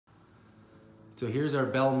So here's our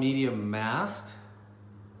bell medium mast.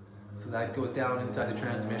 So that goes down inside the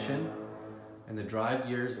transmission, and the drive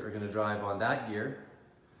gears are going to drive on that gear.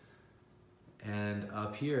 And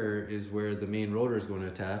up here is where the main rotor is going to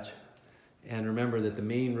attach. And remember that the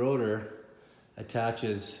main rotor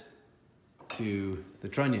attaches to the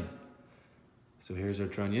trunnion. So here's our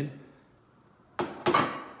trunnion.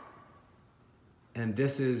 And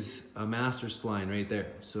this is a master spline right there.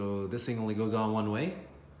 So this thing only goes on one way.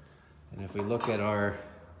 And if we look at our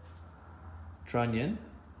trunnion,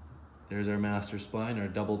 there's our master spline, our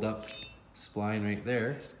doubled up spline right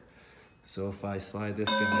there. So if I slide this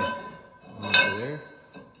guy onto there,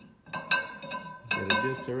 get it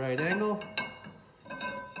just the right angle,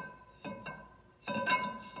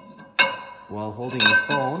 while holding the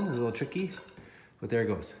phone is a little tricky, but there it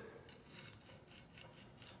goes.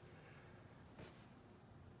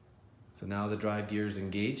 So now the drive gear is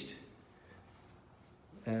engaged.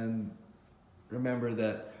 And remember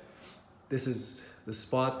that this is the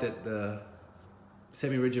spot that the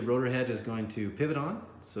semi-rigid rotor head is going to pivot on.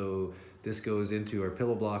 So this goes into our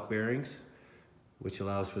pillow block bearings, which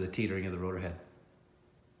allows for the teetering of the rotor head.